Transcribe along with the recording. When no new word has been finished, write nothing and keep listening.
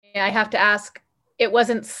I have to ask, it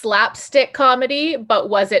wasn't slapstick comedy, but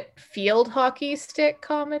was it field hockey stick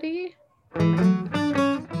comedy?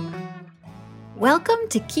 Welcome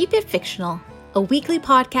to Keep It Fictional, a weekly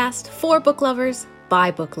podcast for book lovers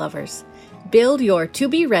by book lovers. Build your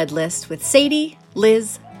to-be-read list with Sadie,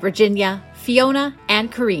 Liz, Virginia, Fiona,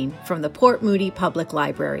 and Corrine from the Port Moody Public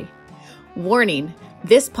Library. Warning,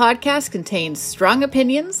 this podcast contains strong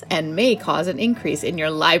opinions and may cause an increase in your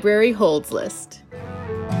library holds list.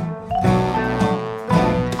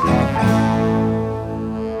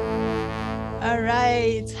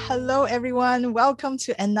 Hello, everyone. Welcome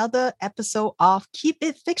to another episode of Keep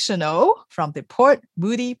It Fictional from the Port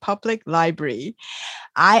Moody Public Library.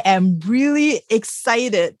 I am really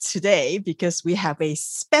excited today because we have a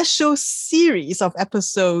special series of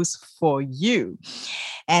episodes for you.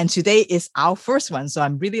 And today is our first one. So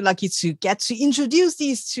I'm really lucky to get to introduce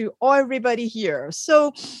these to everybody here.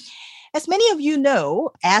 So as many of you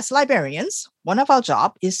know, as librarians, one of our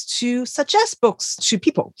jobs is to suggest books to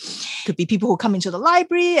people. It could be people who come into the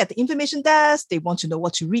library at the information desk, they want to know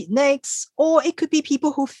what to read next, or it could be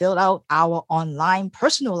people who fill out our online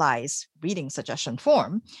personalized reading suggestion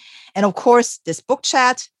form. And of course, this book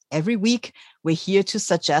chat, every week, we're here to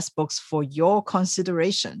suggest books for your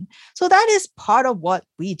consideration. So that is part of what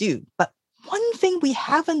we do. But one thing we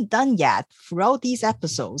haven't done yet throughout these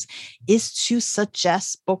episodes is to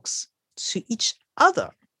suggest books to each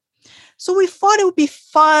other. So we thought it would be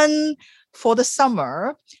fun for the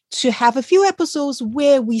summer to have a few episodes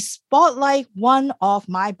where we spotlight one of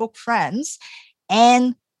my book friends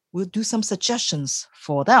and we'll do some suggestions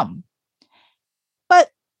for them.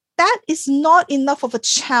 But that is not enough of a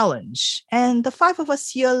challenge. And the five of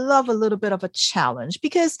us here love a little bit of a challenge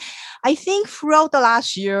because I think throughout the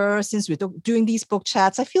last year, since we're doing these book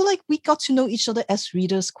chats, I feel like we got to know each other as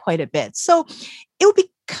readers quite a bit. So it would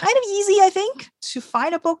be kind of easy, I think, to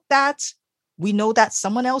find a book that we know that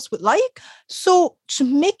someone else would like. So to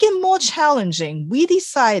make it more challenging, we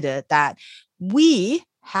decided that we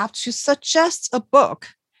have to suggest a book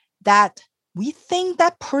that we think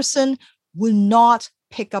that person will not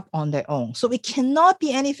pick up on their own. So it cannot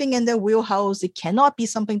be anything in their wheelhouse. It cannot be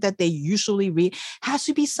something that they usually read. It has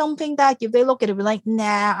to be something that if they look at it, we're like,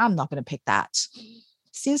 nah, I'm not going to pick that.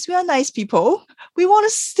 Since we are nice people, we want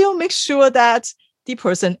to still make sure that the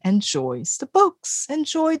person enjoys the books,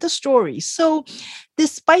 enjoy the story. So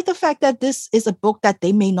despite the fact that this is a book that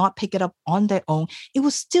they may not pick it up on their own, it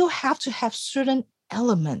will still have to have certain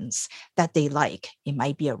elements that they like. It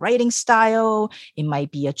might be a writing style, it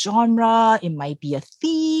might be a genre, it might be a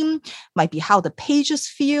theme, might be how the pages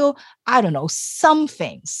feel. I don't know,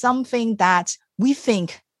 something that we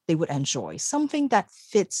think they would enjoy, something that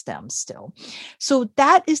fits them still. So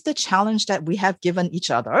that is the challenge that we have given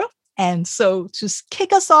each other. And so to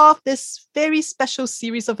kick us off this very special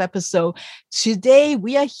series of episodes, today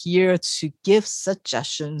we are here to give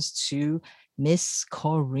suggestions to Miss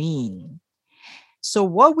Corrine. So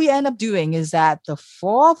what we end up doing is that the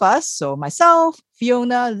four of us, so myself,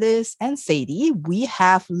 Fiona, Liz, and Sadie, we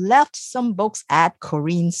have left some books at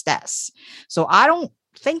Corrine's desk. So I don't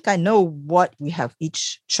think I know what we have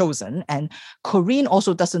each chosen. And Corrine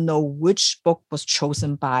also doesn't know which book was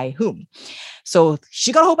chosen by whom. So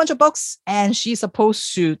she got a whole bunch of books and she's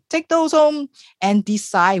supposed to take those home and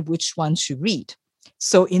decide which one to read.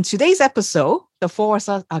 So in today's episode, the four of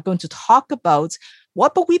us are going to talk about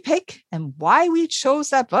what book we pick and why we chose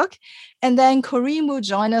that book. And then Corrine will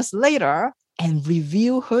join us later and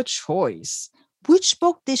reveal her choice. Which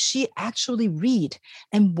book did she actually read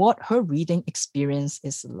and what her reading experience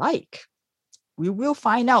is like? We will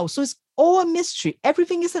find out. So it's all a mystery.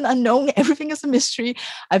 Everything is an unknown. Everything is a mystery.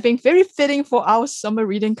 I think very fitting for our Summer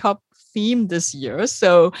Reading Cup theme this year.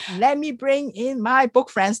 So let me bring in my book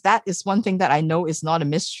friends. That is one thing that I know is not a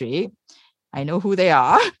mystery. I know who they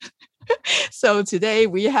are. So today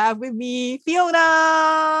we have with me Fiona.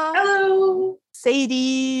 Hello.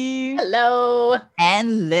 Sadie. Hello.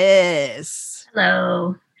 And Liz.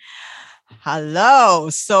 Hello. Hello.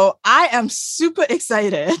 So I am super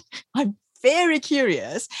excited. I'm very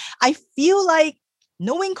curious. I feel like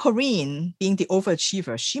knowing Corrine being the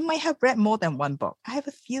overachiever, she might have read more than one book. I have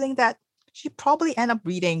a feeling that she probably end up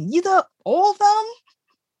reading either all of them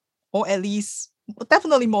or at least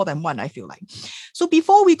definitely more than one, I feel like. So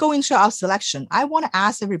before we go into our selection, I want to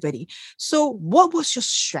ask everybody, so what was your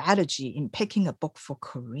strategy in picking a book for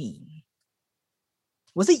Corrine?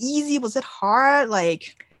 Was it easy? Was it hard?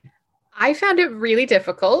 I found it really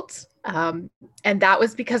difficult. And that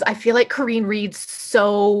was because I feel like Corrine reads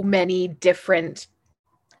so many different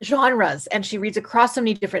genres and she reads across so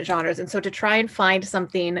many different genres. And so to try and find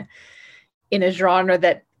something in a genre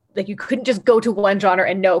that like you couldn't just go to one genre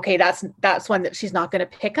and know, okay, that's one that she's not going to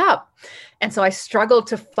pick up. And so I struggled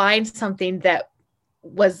to find something that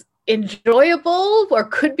was enjoyable or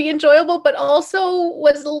could be enjoyable, but also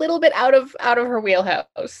was a little bit out of her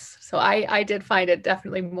wheelhouse. So I did find it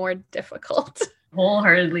definitely more difficult.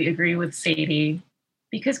 Wholeheartedly agree with Sadie,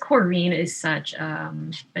 because Corinne is such a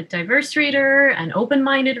diverse reader, an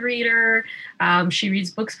open-minded reader. She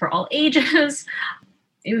reads books for all ages.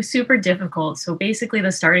 It was super difficult. So basically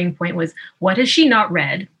the starting point was, what has she not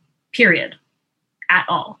read, period, at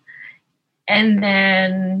all? And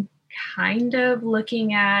then kind of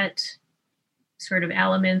looking at sort of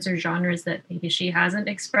elements or genres that maybe she hasn't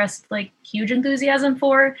expressed like huge enthusiasm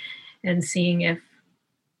for, and seeing if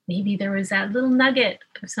maybe there was that little nugget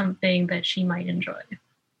of something that she might enjoy.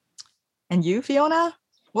 And you, Fiona?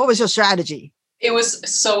 What was your strategy? It was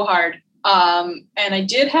so hard. And I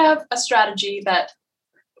did have a strategy that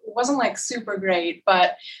wasn't like super great,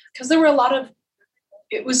 but because there were a lot of,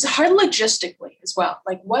 it was hard logistically as well.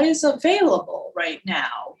 Like, what is available right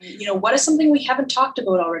now? You know, what is something we haven't talked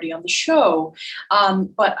about already on the show?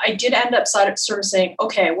 But I did end up sort of saying,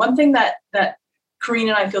 okay, one thing that Corinne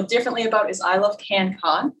and I feel differently about is I love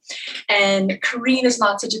CanCon, and Corinne is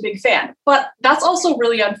not such a big fan. But that's also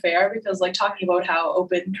really unfair, because like talking about how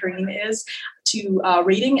open Corinne is to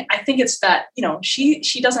reading, I think it's that, you know,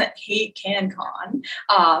 she doesn't hate CanCon.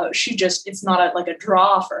 It's not like a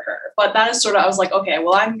draw for her. But that is sort of, I was like, okay,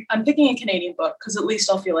 well, I'm picking a Canadian book because at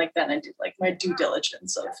least I'll feel like then I did like my due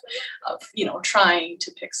diligence of you know, trying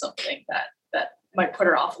to pick something that might put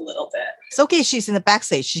her off a little bit. It's okay. She's in the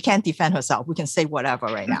backstage. She can't defend herself. We can say whatever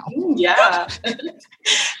right now. Yeah.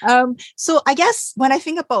 So I guess when I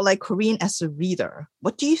think about like Corinne as a reader,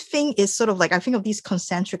 what do you think is sort of like, I think of these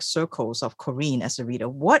concentric circles of Corinne as a reader.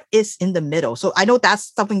 What is in the middle? So I know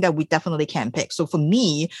that's something that we definitely can pick. So for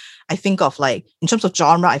me, I think of like, in terms of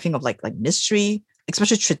genre, I think of like mystery,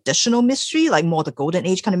 especially traditional mystery, like more the golden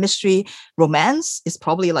age kind of mystery. Romance is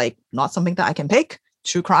probably like not something that I can pick.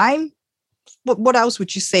 True crime. What else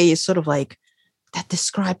would you say is sort of like that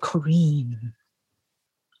describe Corinne?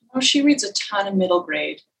 Oh, she reads a ton of middle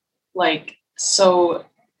grade. Like, so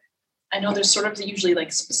I know there's sort of usually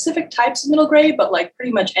like specific types of middle grade, but like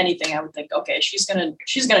pretty much anything I would think, okay, she's gonna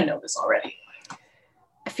know this already.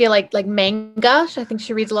 I feel like manga. I think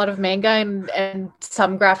she reads a lot of manga and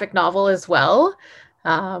some graphic novel as well.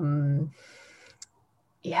 Yeah,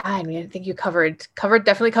 I mean, I think you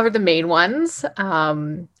definitely covered the main ones.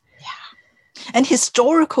 And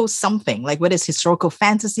historical something, like whether it's historical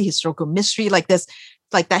fantasy, historical mystery, like there's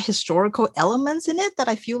like that historical elements in it that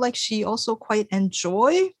I feel like she also quite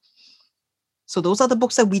enjoy. So those are the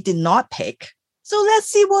books that we did not pick. So let's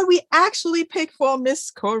see what we actually picked for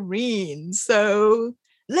Miss Corinne. So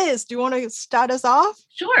Liz, do you want to start us off?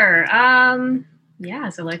 Sure. Yeah,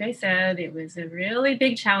 so like I said, it was a really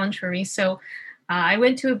big challenge for me. So I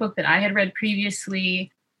went to a book that I had read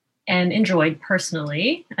previously and enjoyed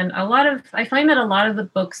personally. And I find that a lot of the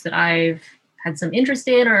books that I've had some interest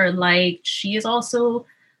in or liked, she is also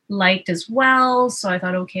liked as well. So I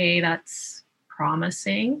thought, okay, that's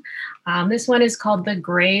promising. This one is called The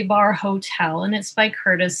Gray Bar Hotel, and it's by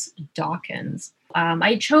Curtis Dawkins.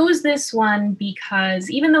 I chose this one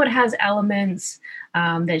because even though it has elements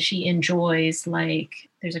that she enjoys, like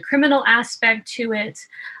there's a criminal aspect to it,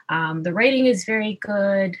 the writing is very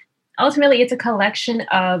good. Ultimately, it's a collection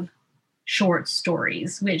of short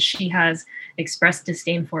stories, which she has expressed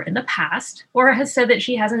disdain for in the past, or has said that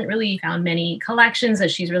she hasn't really found many collections that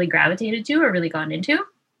she's really gravitated to or really gotten into.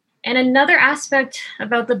 And another aspect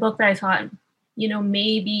about the book that I thought, you know,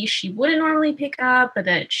 maybe she wouldn't normally pick up, but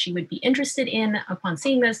that she would be interested in upon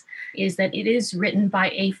seeing this, is that it is written by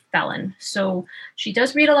a felon. So she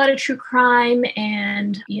does read a lot of true crime,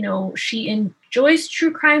 and, you know, she enjoys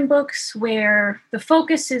true crime books where the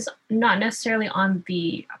focus is not necessarily on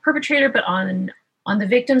the perpetrator, but on the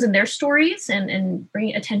victims and their stories, and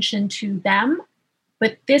bringing attention to them.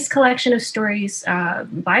 But this collection of stories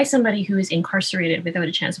by somebody who is incarcerated without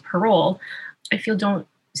a chance of parole, I feel don't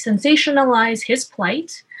sensationalize his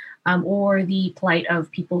plight or the plight of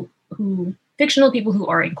fictional people who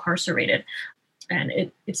are incarcerated. And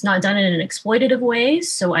it's not done in an exploitative way.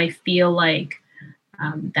 So I feel like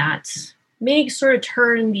that may sort of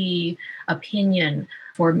turn the opinion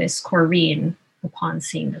for Miss Corinne upon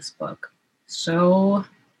seeing this book. So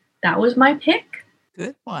that was my pick.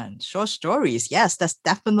 Good one. Short stories. Yes, that's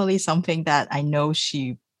definitely something that I know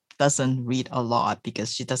she doesn't read a lot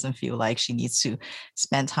because she doesn't feel like she needs to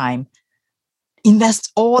spend time,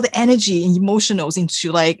 invest all the energy and emotionals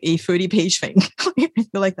into like a 30-page thing. I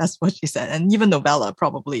feel like that's what she said. And even novella,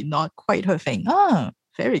 probably not quite her thing.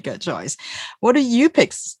 Very good choice. What do you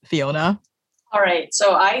pick, Fiona? All right.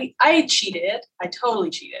 So I cheated. I totally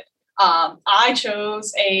cheated. I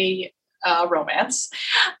chose a romance.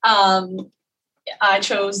 I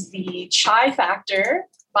chose The Chai Factor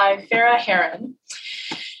by Farah Heron.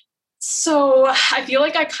 So I feel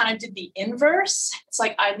like I kind of did the inverse. It's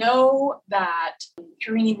like I know that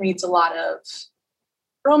Kareen reads a lot of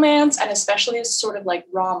romance, and especially as sort of like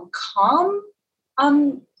rom-com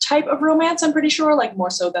type of romance, I'm pretty sure, like more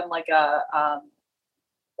so than like a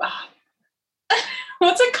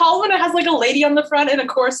what's it called when it has like a lady on the front in a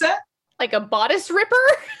corset? Like a bodice ripper?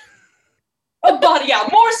 A body, yeah,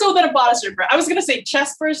 more so than a bodice ripper. I was gonna say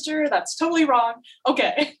chest burster. That's totally wrong.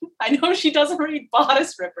 Okay, I know she doesn't read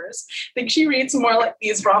bodice rippers. I think she reads more like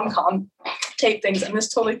these rom-com type things, and this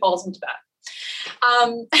totally falls into that.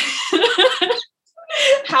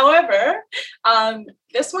 However,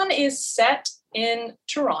 this one is set in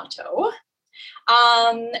Toronto.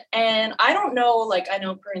 And I don't know, like, I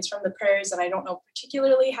know Kareen's from the prairies, and I don't know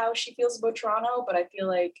particularly how she feels about Toronto, but I feel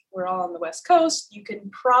like we're all on the West Coast. You can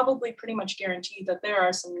probably pretty much guarantee that there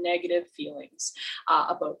are some negative feelings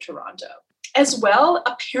about Toronto. As well,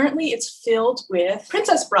 apparently it's filled with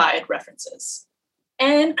Princess Bride references.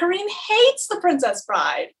 And Kareen hates The Princess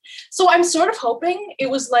Bride. So I'm sort of hoping it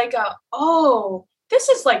was like this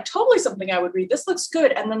is like totally something I would read. This looks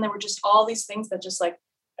good. And then there were just all these things that just like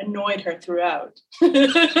annoyed her throughout.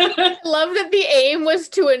 I love that the aim was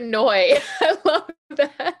to annoy. I love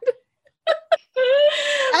that.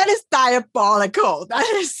 That is diabolical. That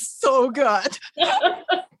is so good.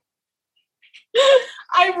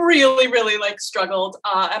 I really, really like struggled,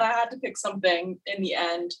 and I had to pick something in the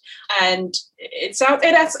end. And it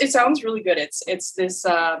sounds really good. It's this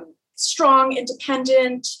strong,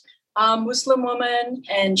 independent Muslim woman,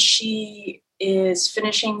 and she is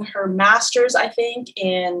finishing her master's, I think,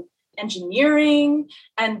 in engineering.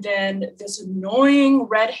 And then this annoying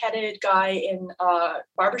redheaded guy in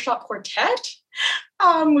Barbershop Quartet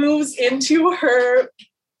moves into her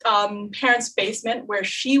parents' basement where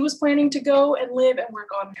she was planning to go and live and work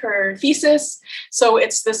on her thesis. So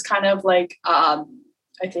it's this kind of like, I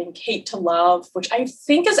think, hate to love, which I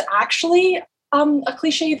think is actually a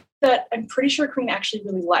cliche that I'm pretty sure Kareen actually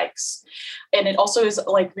really likes. And it also is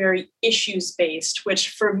like very issues based,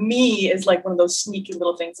 which for me is like one of those sneaky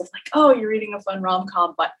little things of like, oh, you're reading a fun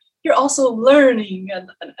rom-com, but you're also learning.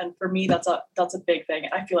 And for me, that's a big thing.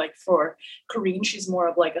 And I feel like for Kareen, she's more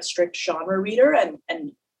of like a strict genre reader, and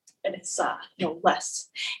it's less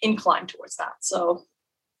inclined towards that. So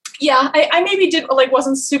yeah, I maybe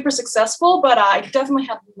wasn't super successful, but I definitely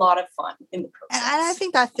had a lot of fun in the process. And I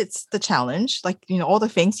think that fits the challenge. Like, all the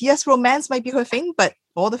things. Yes, romance might be her thing, but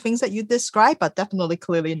all the things that you describe are definitely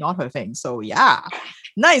clearly not her thing. So yeah,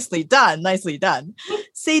 nicely done. Nicely done.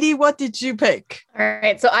 Sadie, what did you pick? All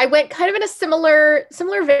right. So I went kind of in a similar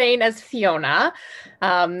vein as Fiona.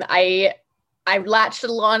 I latched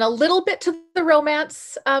on a little bit to the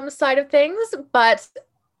romance side of things, but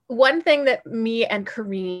one thing that me and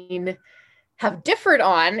Kareen have differed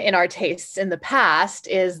on in our tastes in the past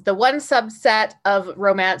is the one subset of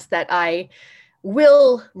romance that I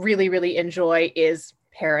will really, really enjoy is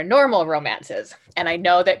paranormal romances. And I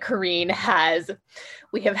know that Kareen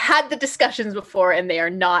we have had the discussions before, and they are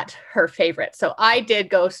not her favorite. So I did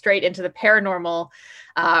go straight into the paranormal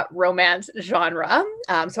romance genre.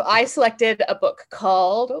 So I selected a book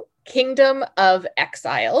called Kingdom of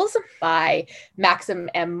Exiles by Maxim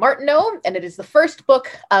M. Martineau, and it is the first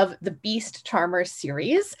book of the Beast Charmer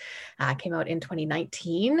series. Came out in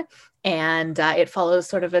 2019, and it follows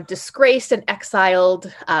sort of a disgraced and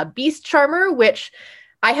exiled beast charmer, which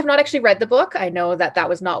I have not actually read the book. I know that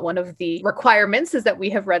was not one of the requirements, is that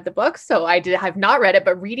we have read the book. So I have not read it,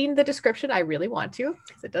 but reading the description, I really want to,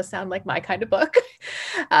 because it does sound like my kind of book.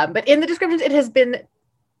 But in the descriptions, it has been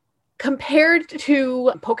compared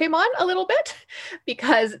to Pokemon a little bit,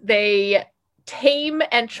 because they tame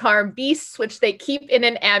and charm beasts, which they keep in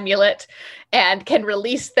an amulet and can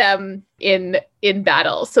release them in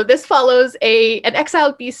battle. So this follows an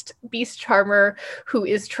exiled beast charmer who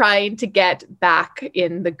is trying to get back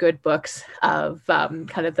in the good books of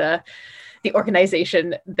kind of the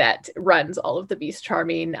organization that runs all of the beast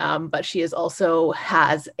charming, but she also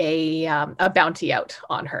has a bounty out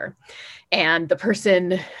on her. And the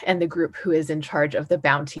person and the group who is in charge of the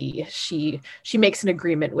bounty, she makes an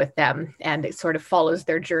agreement with them, and it sort of follows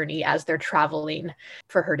their journey as they're traveling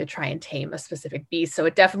for her to try and tame a specific beast. So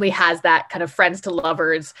it definitely has that kind of friends to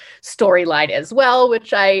lovers storyline as well,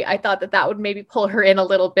 which I thought that would maybe pull her in a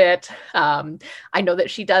little bit. I know that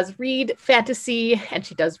she does read fantasy and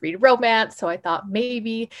she does read romance, so I thought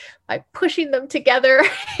maybe by pushing them together,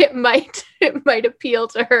 it might it might appeal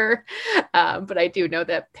to her. But I do know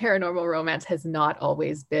that paranormal romance has not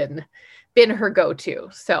always been her go-to.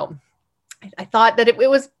 So I thought that it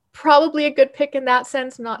was probably a good pick in that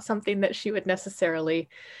sense, not something that she would necessarily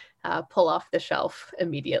pull off the shelf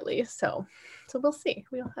immediately. So we'll see.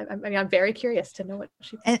 I'm very curious to know what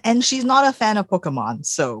she thinks. And she's not a fan of Pokemon.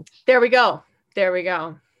 So there we go.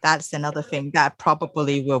 That's another thing that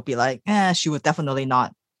probably will be like, she would definitely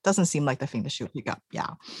not. Doesn't seem like the thing that she would pick up.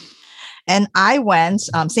 Yeah. And I went,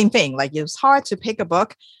 same thing. Like it was hard to pick a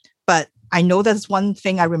book, but I know that's one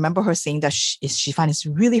thing I remember her saying that she finds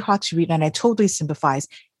it really hard to read. And I totally sympathize.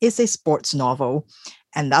 It's a sports novel.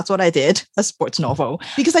 And that's what I did, a sports novel.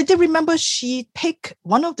 Because I did remember she picked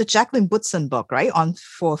one of the Jacqueline Woodson book, right, on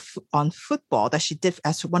football that she did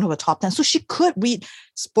as one of her top 10. So she could read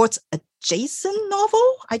sports adjacent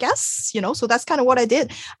novel, I guess, so that's kind of what I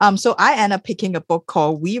did. So I ended up picking a book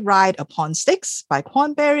called We Ride Upon Sticks by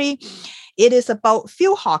Cornberry. It is about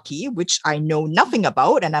field hockey, which I know nothing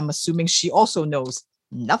about, and I'm assuming she also knows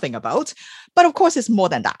nothing about. But of course, it's more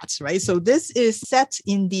than that, right? So this is set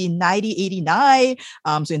in the 1989,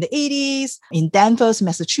 so in the 80s, in Danvers,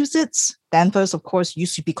 Massachusetts. Danvers, of course,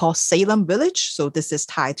 used to be called Salem Village. So this is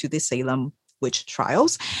tied to the Salem witch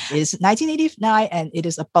trials. It is 1989, and it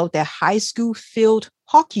is about their high school field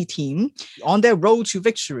hockey team on their road to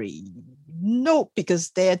victory. No, because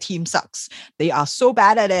their team sucks. They are so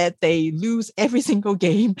bad at it. They lose every single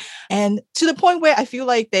game. And to the point where I feel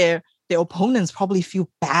like their opponents probably feel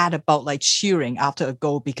bad about like cheering after a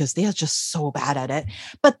goal because they are just so bad at it.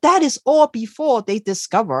 But that is all before they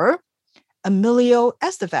discover Emilio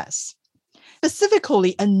Estevez,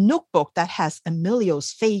 specifically a notebook that has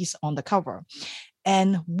Emilio's face on the cover.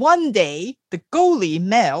 And one day, the goalie,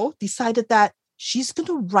 Mel, decided that she's going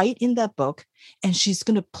to write in that book and she's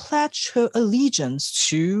going to pledge her allegiance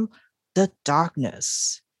to the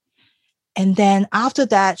darkness. And then after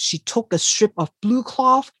that, she took a strip of blue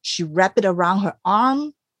cloth, she wrapped it around her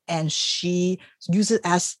arm, and she used it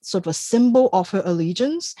as sort of a symbol of her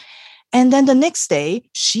allegiance. And then the next day,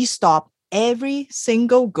 she stopped every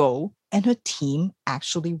single goal, and her team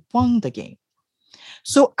actually won the game.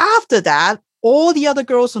 So after that, all the other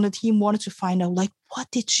girls on the team wanted to find out, like, what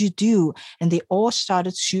did you do? And they all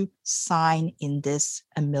started to sign in this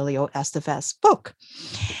Emilio Estevez book.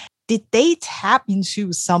 Did they tap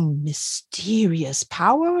into some mysterious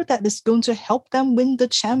power that is going to help them win the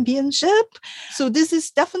championship? So this is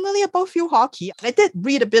definitely about field hockey. I did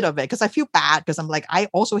read a bit of it because I feel bad because I'm like, I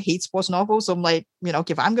also hate sports novels. So I'm like,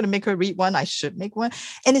 if I'm going to make her read one, I should make one.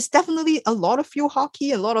 And it's definitely a lot of field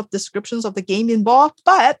hockey, a lot of descriptions of the game involved,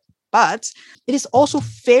 but it is also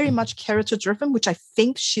very much character driven, which I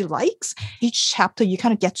think she likes. Each chapter, you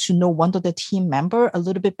kind of get to know one of the team member a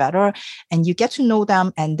little bit better, and you get to know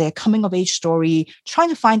them and their coming of age story, trying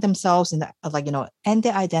to find themselves in the, and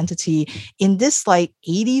their identity in this like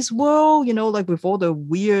 80s world, like with all the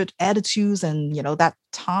weird attitudes and, that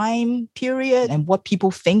time period and what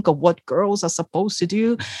people think of what girls are supposed to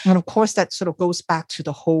do. And of course, that sort of goes back to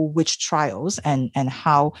the whole witch trials and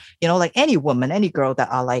how, like any woman, any girl that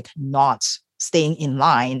are like not staying in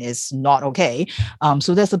line is not okay.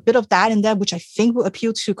 So there's a bit of that in there, which I think will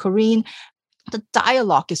appeal to Corinne. The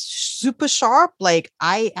dialogue is super sharp. Like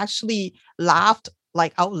I actually laughed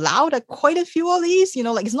like out loud at quite a few of these,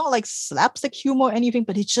 like it's not like slapstick humor or anything,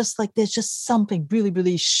 but it's just like there's just something really,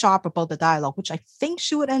 really sharp about the dialogue, which I think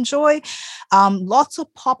she would enjoy. Lots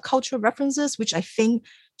of pop culture references, which I think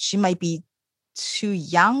she might be too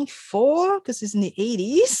young for because it's in the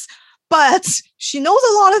 80s. But she knows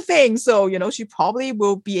a lot of things. So, she probably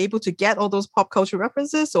will be able to get all those pop culture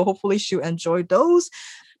references. So hopefully she'll enjoy those.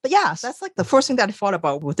 But yeah, so that's like the first thing that I thought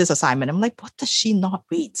about with this assignment. I'm like, what does she not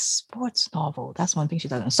read? Sports novel. That's one thing she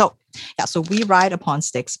doesn't. So yeah, so We Ride Upon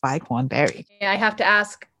Sticks by Cornberry. I have to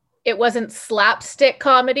ask, it wasn't slapstick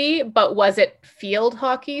comedy, but was it field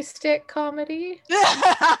hockey stick comedy?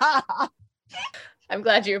 I'm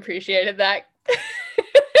glad you appreciated that.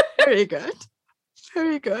 Very good.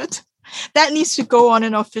 Very good. That needs to go on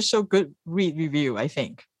an official good read review, I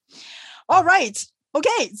think. All right.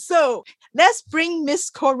 Okay, so let's bring Miss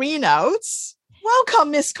Corinne out.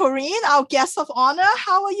 Welcome, Miss Corinne, our guest of honor.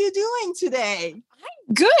 How are you doing today?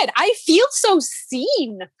 I'm good. I feel so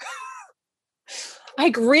seen.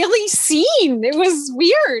 Like really seen. It was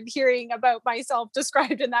weird hearing about myself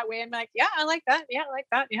described in that way. I'm like, yeah, I like that. Yeah, I like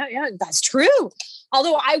that. Yeah, that's true.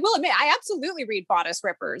 Although I will admit, I absolutely read bodice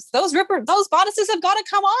rippers. Those bodices have got to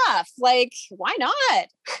come off. Like, why not?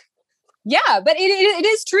 Yeah, but it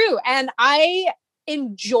is true. And I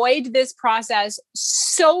enjoyed this process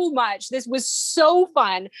so much. This was so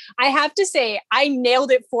fun. I have to say, I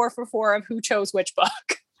nailed it 4 for 4 of who chose which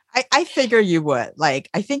book. I figure you would. Like,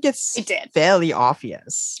 I think I it's did. fairly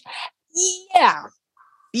obvious. Yeah.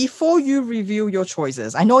 Before you review your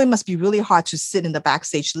choices, I know it must be really hard to sit in the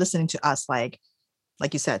backstage listening to us, like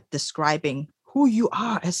you said, describing who you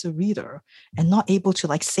are as a reader and not able to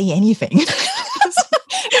like say anything.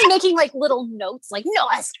 Just making like little notes, like, no,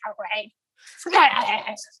 that's not right.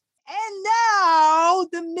 And now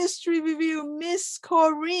the mystery review, Miss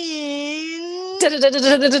Corinne.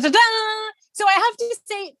 Da-da-da-da-da-da-da-da. So I have to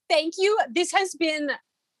say thank you.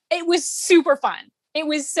 It was super fun. It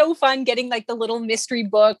was so fun getting like the little mystery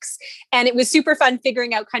books, and it was super fun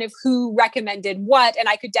figuring out kind of who recommended what. And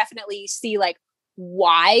I could definitely see like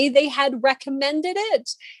why they had recommended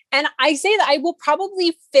it. And I say that I will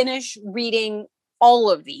probably finish reading all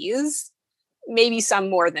of these, maybe some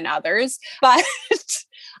more than others, but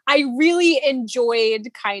I really enjoyed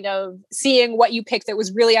kind of seeing what you picked that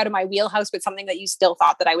was really out of my wheelhouse, but something that you still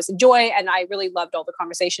thought that I was enjoy. And I really loved all the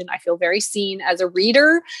conversation. I feel very seen as a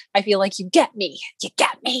reader. I feel like you get me. You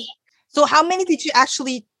get me. So how many did you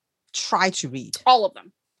actually try to read? All of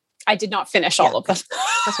them. I did not finish all of them.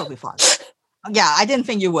 That's what we thought. Yeah, I didn't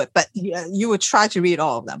think you would, but you would try to read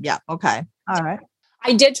all of them. Yeah. Okay. All right.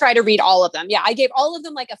 I did try to read all of them. Yeah, I gave all of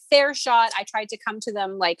them like a fair shot. I tried to come to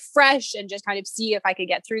them like fresh and just kind of see if I could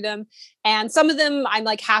get through them. And some of them I'm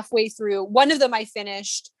like halfway through. One of them I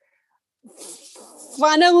finished.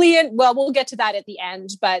 Funnily, well, we'll get to that at the end.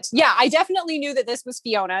 But yeah, I definitely knew that this was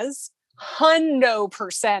Fiona's.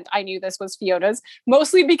 100% I knew this was Fiona's,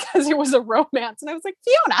 mostly because it was a romance. And I was like,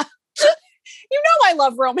 Fiona, you know I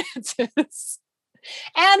love romances.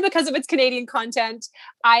 And because of its Canadian content,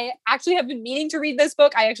 I actually have been meaning to read this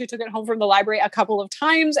book. I actually took it home from the library a couple of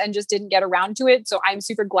times and just didn't get around to it. So I'm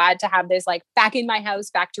super glad to have this like back in my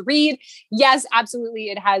house, back to read. Yes,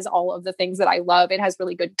 absolutely. It has all of the things that I love. It has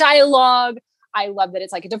really good dialogue. I love that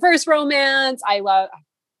it's like a diverse romance. I love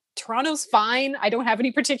Toronto's fine. I don't have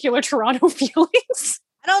any particular Toronto feelings.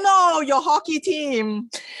 I don't know, your hockey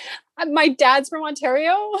team. My dad's from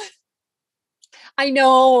Ontario. I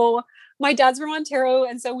know. My dad's from Ontario,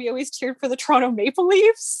 and so we always cheered for the Toronto Maple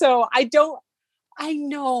Leafs. So I know.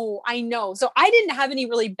 So I didn't have any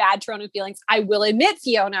really bad Toronto feelings. I will admit,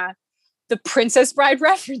 Fiona, the Princess Bride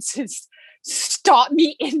references stopped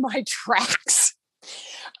me in my tracks.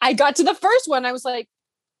 I got to the first one. I was like,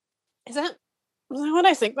 is that what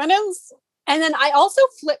I think that is? And then I also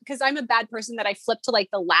flipped, because I'm a bad person, that I flipped to like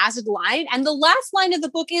the last line. And the last line of the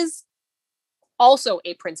book is also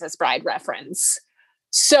a Princess Bride reference.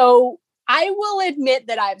 So I will admit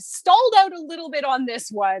that I've stalled out a little bit on this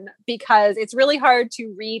one because it's really hard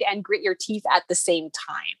to read and grit your teeth at the same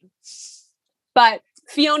time. But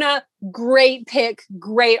Fiona, great pick,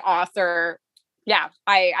 great author. Yeah,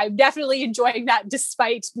 I'm definitely enjoying that,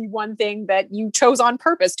 despite the one thing that you chose on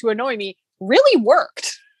purpose to annoy me. Really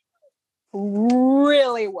worked.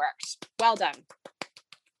 Really worked. Well done.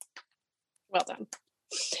 Well done.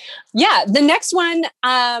 Yeah, the next one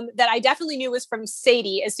that I definitely knew was from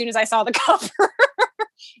Sadie as soon as I saw the cover.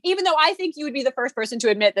 Even though I think you would be the first person to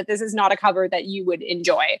admit that this is not a cover that you would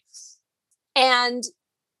enjoy. And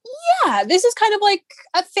yeah, this is kind of like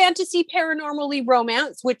a fantasy paranormally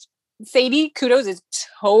romance, which Sadie, kudos, is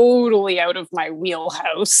totally out of my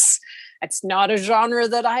wheelhouse. It's not a genre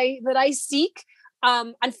that I seek.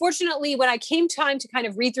 Unfortunately, when I came time to kind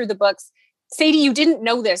of read through the books, Sadie, you didn't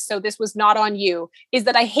know this, so this was not on you, is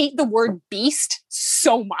that I hate the word beast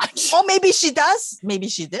so much. Oh, maybe she does. Maybe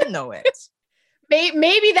she did know it.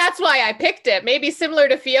 Maybe that's why I picked it. Maybe similar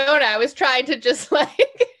to Fiona, I was trying to just like,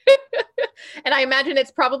 and I imagine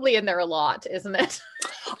it's probably in there a lot, isn't it?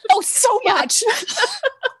 Oh, so much.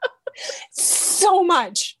 So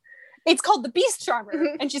much. It's called The Beast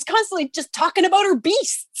Charmer, and she's constantly just talking about her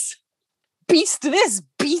beasts. Beast this,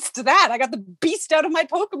 beast that. I got the beast out of my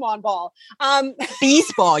Pokemon ball.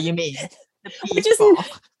 Beast ball, you mean? Which isn't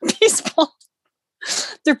beast ball.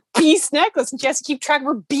 Their beast necklace, and she has to keep track of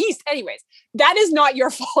her beast. Anyways, that is not your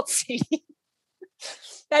fault, Sadie.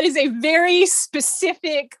 That is a very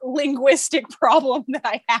specific linguistic problem that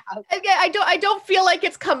I have. Again, I don't feel like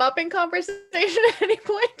it's come up in conversation at any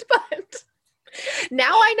point, but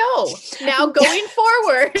now I know. Now going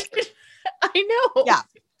forward, I know. Yeah.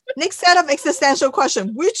 Next set of existential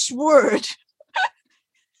question. Which word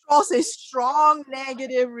draws a strong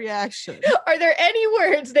negative reaction? Are there any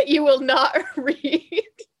words that you will not read?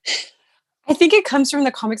 I think it comes from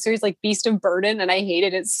the comic series like Beast of Burden, and I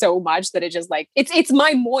hated it so much that it just like, it's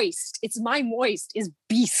my moist. It's my moist is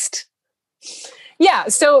beast. Yeah,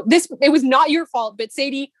 so it was not your fault, but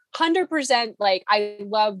Sadie, 100%, like, I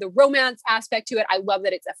love the romance aspect to it. I love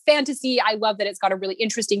that it's a fantasy. I love that it's got a really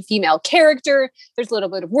interesting female character. There's a little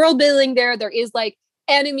bit of world building there. There is like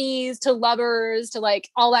enemies to lovers to like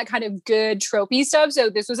all that kind of good tropey stuff. So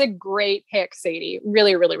this was a great pick, Sadie.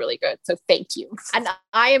 Really, really, really good. So thank you. And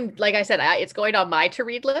I am, like I said, it's going on my to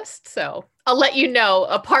read list. So I'll let you know,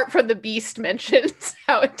 apart from the Beast mentions,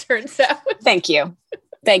 how it turns out. Thank you.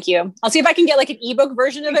 Thank you. I'll see if I can get like an ebook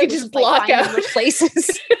version of it. Just block like, out which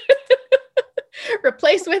places.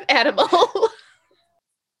 Replace with animal.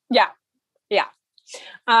 Yeah.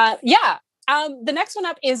 The next one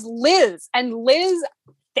up is Liz. And Liz,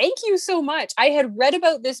 thank you so much. I had read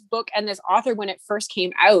about this book and this author when it first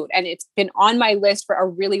came out, and it's been on my list for a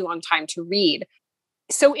really long time to read.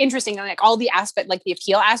 So interesting. Like all the aspect, like the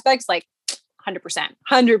appeal aspects, like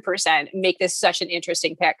 100% make this such an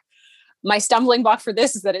interesting pick. My stumbling block for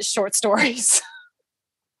this is that it's short stories.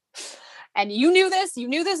 And you knew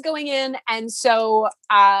this going in. And so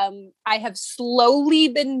I have slowly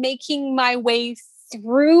been making my way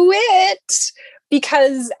through it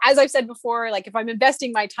because, as I've said before, like if I'm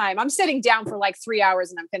investing my time, I'm sitting down for like 3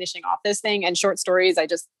 hours and I'm finishing off this thing, and short stories, I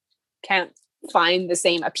just can't find the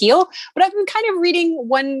same appeal. But I've been kind of reading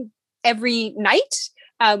one every night,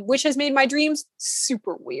 which has made my dreams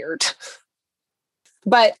super weird.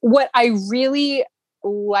 But what I really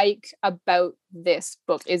like about this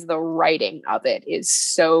book is the writing of it is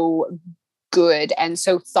so good and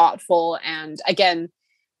so thoughtful. And again,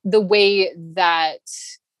 the way that,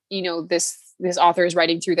 this author is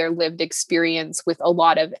writing through their lived experience with a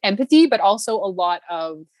lot of empathy, but also a lot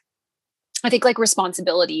of, I think, like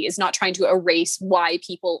responsibility, is not trying to erase why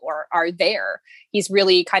people are there. He's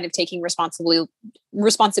really kind of taking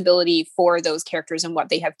responsibility for those characters and what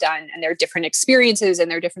they have done and their different experiences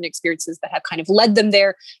that have kind of led them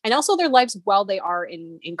there, and also their lives while they are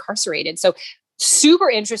incarcerated. So super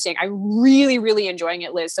interesting. I'm really, really enjoying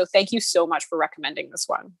it, Liz. So thank you so much for recommending this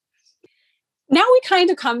one. Now we kind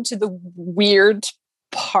of come to the weird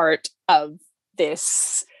part of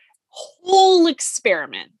this whole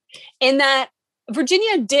experiment, in that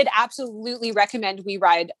Virginia did absolutely recommend we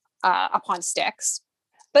ride Upon Styx.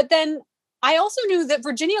 But then I also knew that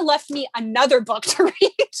Virginia left me another book to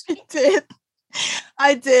read.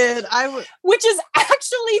 I did. Which is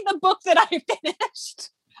actually the book that I finished.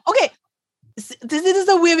 Okay. This is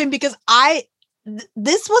a weird thing because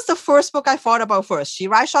this was the first book I thought about first. She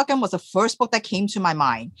Rides Shotgun was the first book that came to my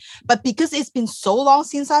mind. But because it's been so long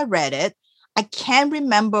since I read it, I can't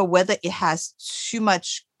remember whether it has too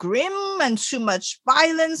much grim and too much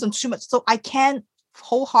violence and too much. So I can't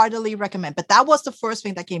wholeheartedly recommend. But that was the first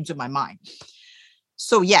thing that came to my mind.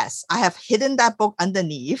 So yes, I have hidden that book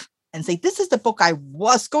underneath and say, this is the book I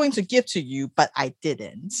was going to give to you, but I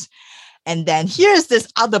didn't. And then here's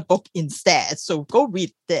this other book instead. So go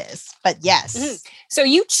read this. But yes. Mm-hmm. So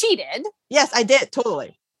you cheated. Yes, I did.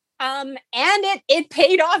 Totally. And it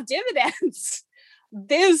paid off dividends.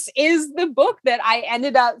 This is the book that I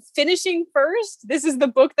ended up finishing first. This is the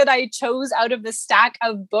book that I chose out of the stack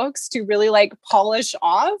of books to really like polish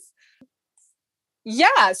off.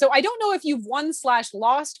 Yeah. So I don't know if you've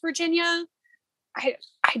won/lost, Virginia. I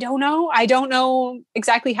don't know. I don't know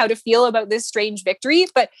exactly how to feel about this strange victory,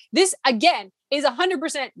 but this again is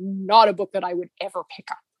 100% not a book that I would ever pick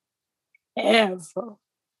up.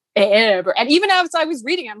 Ever. And even as I was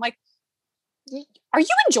reading, I'm like, are you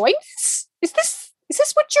enjoying this? Is this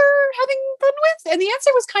what you're having fun with? And the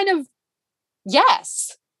answer was kind of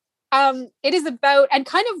yes. It is about, and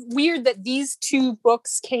kind of weird that these two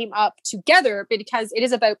books came up together, because it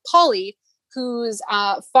is about Polly, whose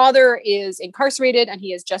father is incarcerated and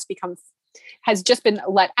he has just been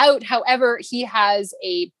let out. However, he has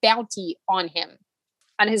a bounty on him.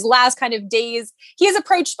 On his last kind of days, he is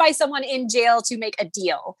approached by someone in jail to make a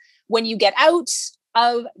deal. When you get out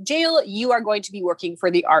of jail, you are going to be working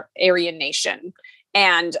for the Aryan Nation.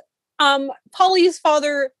 And Polly's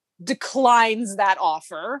father declines that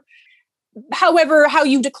offer. However, how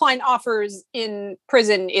you decline offers in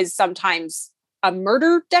prison is sometimes a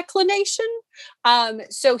murder declination.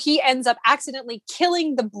 So he ends up accidentally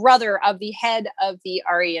killing the brother of the head of the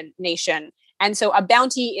Aryan Nation. And so a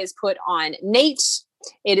bounty is put on Nate.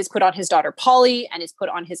 It is put on his daughter Polly, and is put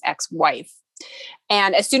on his ex-wife.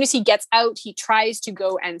 And as soon as he gets out, he tries to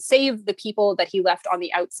go and save the people that he left on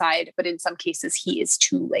the outside. But in some cases, he is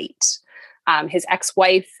too late. His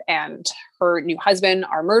ex-wife and her new husband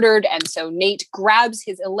are murdered. And so Nate grabs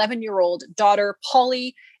his 11-year-old daughter,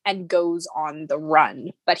 Polly, and goes on the run.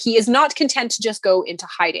 But he is not content to just go into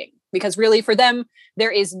hiding, because really for them,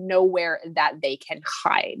 there is nowhere that they can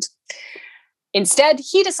hide. Instead,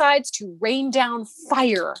 he decides to rain down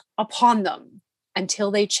fire upon them until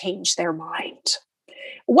they change their mind.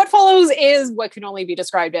 What follows is what can only be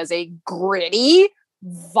described as a gritty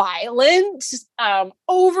violent,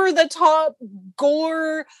 over the top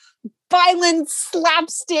gore, violent,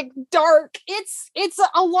 slapstick, dark. It's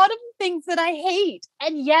a lot of things that I hate.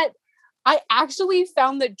 And yet I actually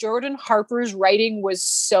found that Jordan Harper's writing was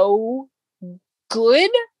so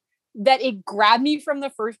good that it grabbed me from the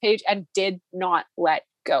first page and did not let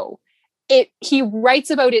go. He writes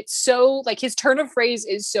about it so, like, his turn of phrase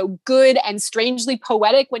is so good and strangely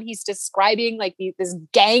poetic when he's describing like this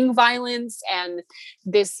gang violence and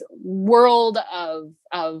this world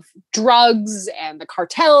of drugs and the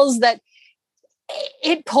cartels, that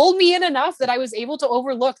it pulled me in enough that I was able to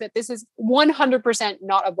overlook that this is 100%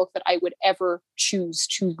 not a book that I would ever choose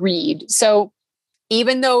to read. So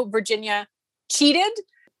even though Virginia cheated,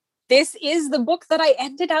 this is the book that I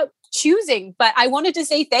ended up choosing. But I wanted to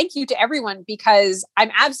say thank you to everyone, because I'm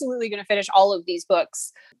absolutely going to finish all of these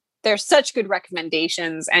books. They're such good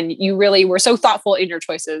recommendations, and you really were so thoughtful in your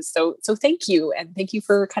choices. So thank you. And thank you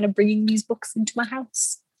for kind of bringing these books into my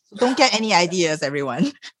house. Don't get any ideas,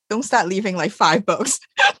 everyone. Don't start leaving like 5 books.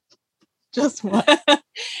 Just one.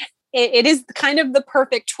 It is kind of the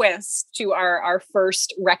perfect twist to our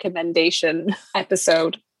first recommendation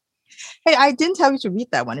episode. Hey, I didn't tell you to read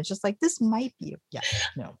that one. It's just like, this might be. Yeah,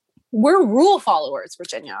 no. We're rule followers,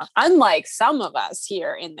 Virginia, unlike some of us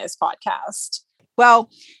here in this podcast. Well,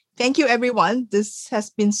 thank you, everyone. This has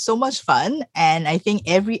been so much fun. And I think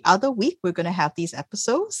every other week we're going to have these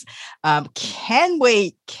episodes. Can't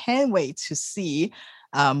wait to see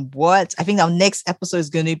what I think our next episode is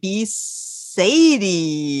going to be.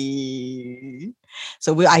 Sadie.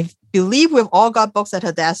 So I believe we've all got books at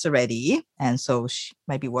her desk already. And so she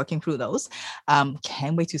might be working through those.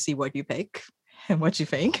 Can't wait to see what you pick and what you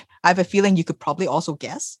think. I have a feeling you could probably also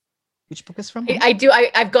guess which book is from her. I do.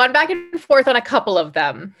 I've gone back and forth on a couple of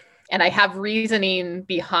them, and I have reasoning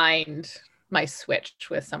behind my switch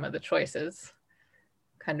with some of the choices.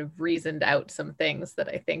 Kind of reasoned out some things that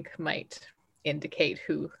I think might indicate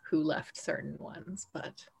who left certain ones,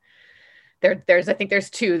 but I think there's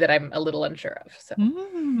 2 that I'm a little unsure of. So.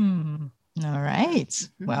 All right.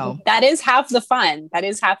 Well, that is half the fun.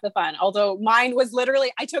 Although mine was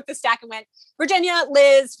literally, I took the stack and went, Virginia,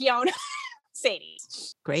 Liz, Fiona, Sadie.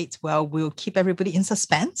 Great. Well, we'll keep everybody in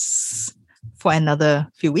suspense for another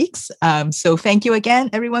few weeks. So thank you again,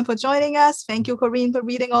 everyone, for joining us. Thank you, Corinne, for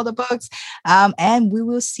reading all the books. And we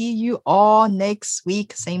will see you all next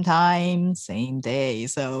week, same time, same day.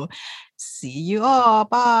 So see you all.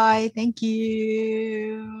 Bye. Thank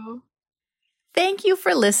you. Thank you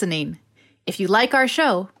for listening. If you like our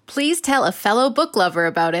show, please tell a fellow book lover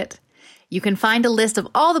about it. You can find a list of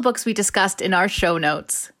all the books we discussed in our show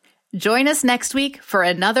notes. Join us next week for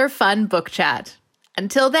another fun book chat.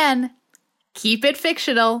 Until then, keep it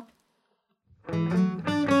fictional.